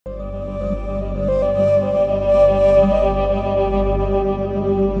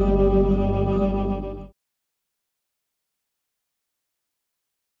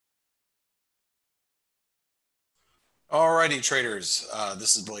Alrighty, traders.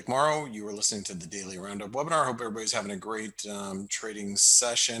 This is Blake Morrow. You are listening to the Daily Roundup webinar. Hope everybody's having a great trading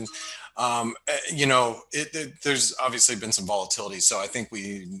session. There's obviously been some volatility, so I think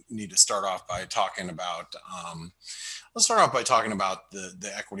we need to start off by talking about. Let's start off by talking about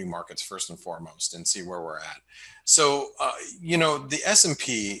the equity markets first and foremost, and see where we're at. So, the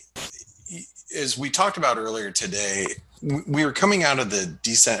S&P, as we talked about earlier today, we were coming out of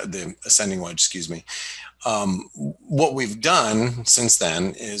the ascending wedge. Excuse me. What we've done since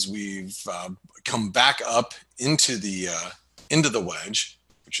then is we've come back up into the wedge,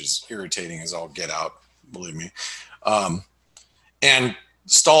 which is irritating as all get out, believe me, and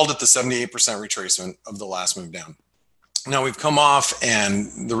stalled at the 78% retracement of the last move down. Now we've come off,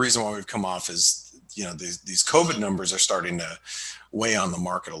 and the reason why we've come off is these COVID numbers are starting to weigh on the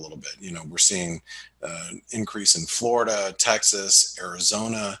market a little bit. We're seeing increase in Florida, Texas,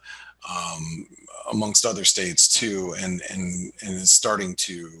 Arizona, amongst other states too, and it's starting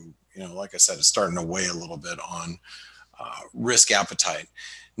to, like I said, it's starting to weigh a little bit on risk appetite.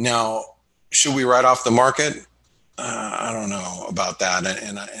 Now, should we write off the market? I don't know about that,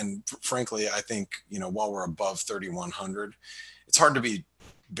 and frankly, I think while we're above 3,100, it's hard to be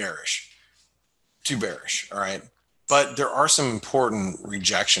too bearish. All right. But there are some important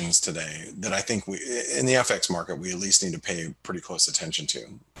rejections today that I think in the FX market, we at least need to pay pretty close attention to.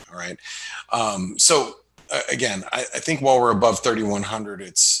 All right. Again, I think while we're above 3,100,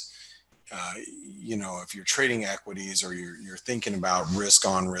 it's, if you're trading equities or you're thinking about risk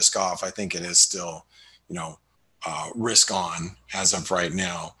on, risk off, I think it is still, risk on as of right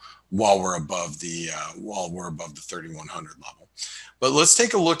now while we're above the 3,100 level. But let's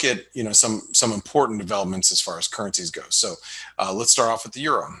take a look at some important developments as far as currencies go. So let's start off with the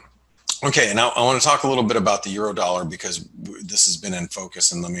euro. Okay, and I want to talk a little bit about the euro dollar because this has been in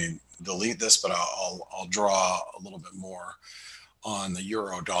focus. And let me delete this, but I'll draw a little bit more on the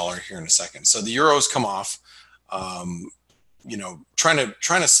euro dollar here in a second. So the euro's come off, trying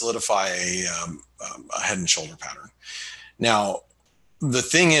to solidify a head and shoulder pattern. Now, the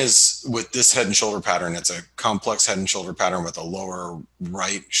thing is with this head and shoulder pattern, it's a complex head and shoulder pattern with a lower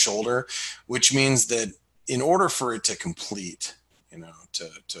right shoulder, which means that in order for it to complete,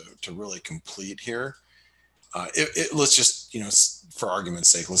 to really complete here, let's just, for argument's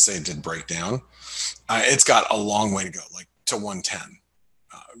sake, let's say it did break down. It's got a long way to go, like to 110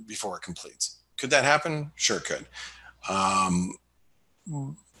 before it completes. Could that happen? Sure could.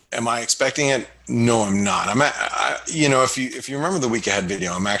 Am I expecting it? No, I'm not. If you remember the week ahead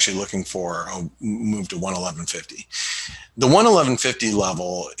video, I'm actually looking for a move to 111.50. The 111.50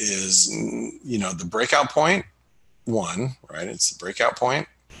 level is, the breakout point one, right? It's the breakout point.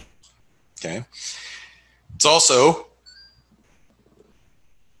 Okay. It's also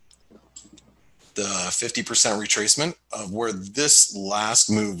the 50% retracement of where this last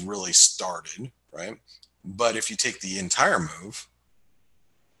move really started, right? But if you take the entire move,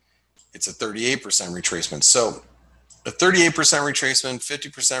 it's a 38% retracement. So a 38% retracement, 50%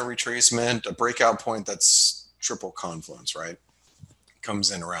 retracement, a breakout point, that's triple confluence, right?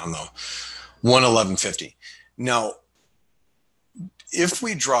 Comes in around the 111.50. Now, if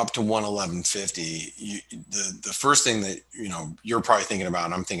we drop to 111.50, the first thing that you're probably thinking about,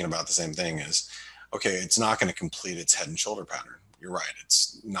 and I'm thinking about the same thing, is okay, it's not going to complete its head and shoulder pattern. You're right.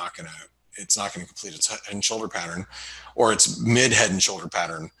 It's not going to complete its head and shoulder pattern, or its mid head and shoulder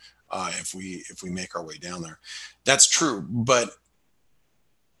pattern. If we make our way down there, that's true. But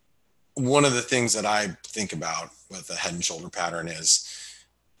one of the things that I think about with the head and shoulder pattern is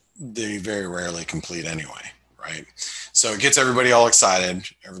they very rarely complete anyway, right? So it gets everybody all excited.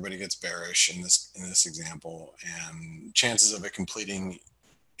 Everybody gets bearish in this example, and chances of it completing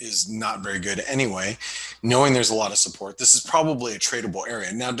is not very good anyway. Knowing there's a lot of support, this is probably a tradable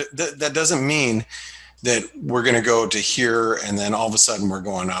area. Now that doesn't mean that we're going to go to here and then all of a sudden we're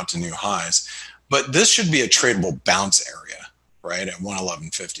going out to new highs. But this should be a tradable bounce area, right, at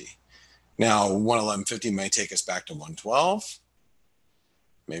 111.50. Now, 111.50 may take us back to 112,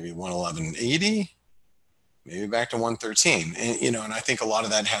 maybe 111.80, maybe back to 113. And, and I think a lot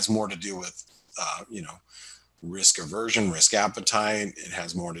of that has more to do with, risk aversion, risk appetite. It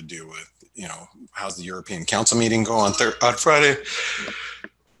has more to do with, how's the European Council meeting go on Friday?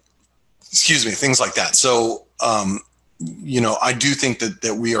 Excuse me, things like that. So, I do think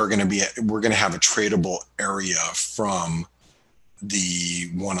that we're going to have a tradable area from the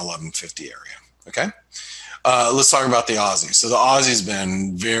 111.50 area. Okay. Let's talk about the Aussie. So the Aussie's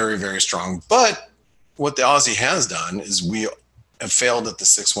been very, very strong, but what the Aussie has done is we have failed at the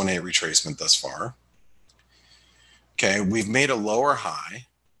 618 retracement thus far. Okay. We've made a lower high,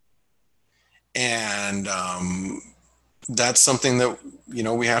 and that's something that, you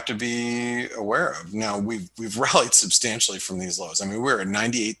know, we have to be aware of. Now we've rallied substantially from these lows. I mean, we're at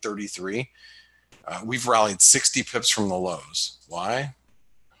 98.33. We've rallied 60 pips from the lows. Why?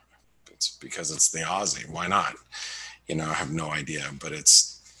 It's because it's the Aussie. Why not? You know, I have no idea, but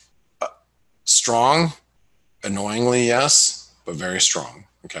it's strong, annoyingly, yes, but very strong.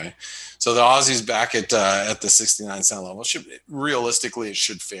 Okay. So the Aussie's back at the 69 cent level. Realistically, it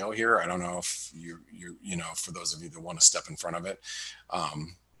should fail here. I don't know if you know, for those of you that want to step in front of it,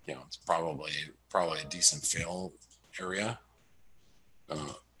 you know, it's probably a decent fail area.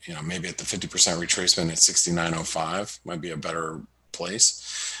 You know, maybe at the 50% retracement at 69.05 might be a better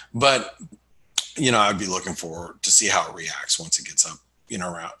place. But, you know, I'd be looking forward to see how it reacts once it gets up, you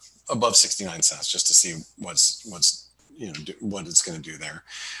know, around above 69 cents, just to see what's you know, what it's going to do there.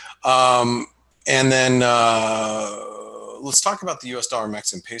 And then let's talk about the US dollar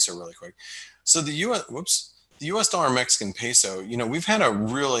Mexican peso really quick. So the US dollar Mexican peso, you know, we've had a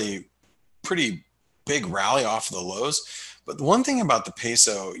really pretty big rally off of the lows. But the one thing about the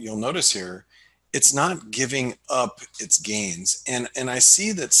peso, you'll notice here, it's not giving up its gains. And I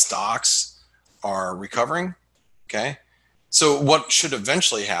see that stocks are recovering. Okay. So what should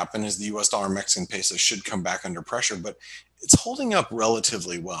eventually happen is the US dollar Mexican peso should come back under pressure, but it's holding up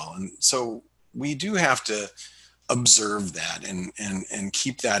relatively well. And so we do have to observe that and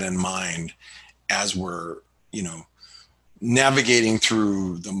keep that in mind as we're, you know, navigating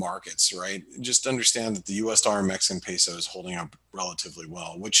through the markets, right? Just understand that the US dollar Mexican peso is holding up relatively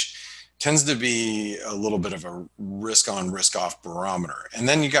well, which tends to be a little bit of a risk on, risk off barometer. And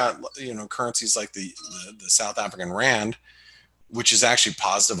then you got, you know, currencies like the South African rand, which is actually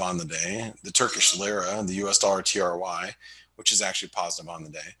positive on the day, the Turkish lira, the US dollar TRY, which is actually positive on the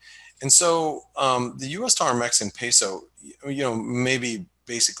day. And so the US dollar Mexican peso, you know, maybe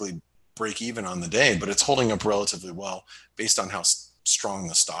basically break even on the day, but it's holding up relatively well based on how strong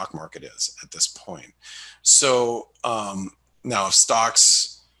the stock market is at this point. So now if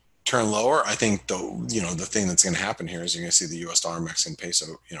stocks turn lower, I think the thing that's going to happen here is you're going to see the US dollar Mexican peso,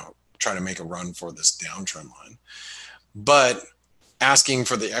 you know, try to make a run for this downtrend line. But asking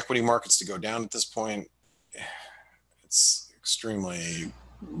for the equity markets to go down at this point, it's extremely,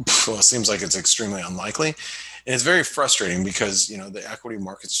 well, it seems like it's extremely unlikely. And it's very frustrating because, you know, the equity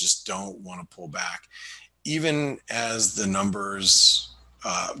markets just don't want to pull back. Even as the numbers,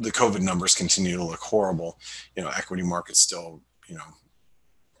 the COVID numbers continue to look horrible, you know, equity markets still, you know,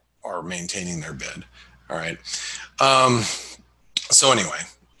 are maintaining their bid. All right. So anyway,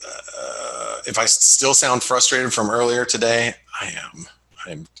 if I still sound frustrated from earlier today, I am.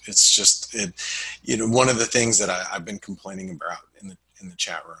 It's just you know, one of the things that I've been complaining about in the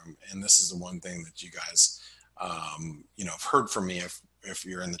chat room, and this is the one thing that you guys, you know, have heard from me if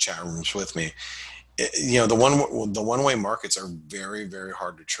you're in the chat rooms with me. You know, the one-way markets are very, very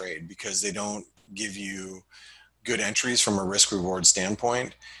hard to trade because they don't give you good entries from a risk-reward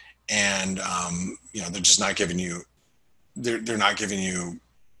standpoint, and you know, they're just not giving you. They're not giving you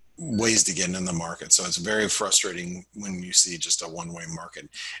ways to get in the market. So it's very frustrating when you see just a one-way market.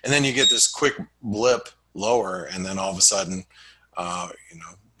 And then you get this quick blip lower, and then all of a sudden, you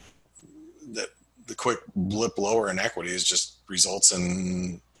know, the quick blip lower in equities just results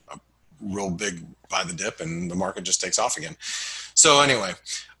in a real big buy the dip, and the market just takes off again. So anyway,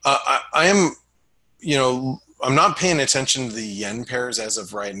 I am, you know, I'm not paying attention to the yen pairs as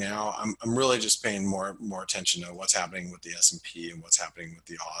of right now. I'm really just paying more attention to what's happening with the S&P and what's happening with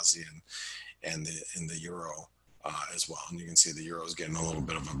the Aussie and the euro as well. And you can see the euro is getting a little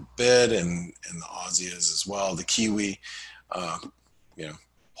bit of a bid, and the Aussie is as well. The Kiwi, you know,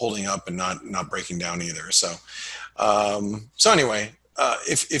 holding up and not breaking down either. So so anyway,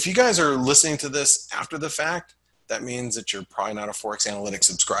 if you guys are listening to this after the fact, that means that you're probably not a ForexAnalytix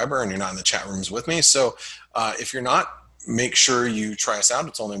subscriber and you're not in the chat rooms with me. So if you're not, make sure you try us out.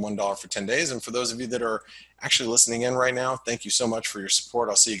 It's only $1 for 10 days. And for those of you that are actually listening in right now, thank you so much for your support.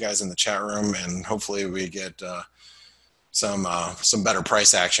 I'll see you guys in the chat room, and hopefully we get some better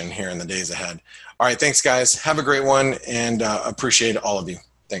price action here in the days ahead. All right, thanks guys. Have a great one, and appreciate all of you.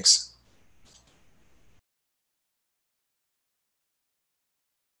 Thanks.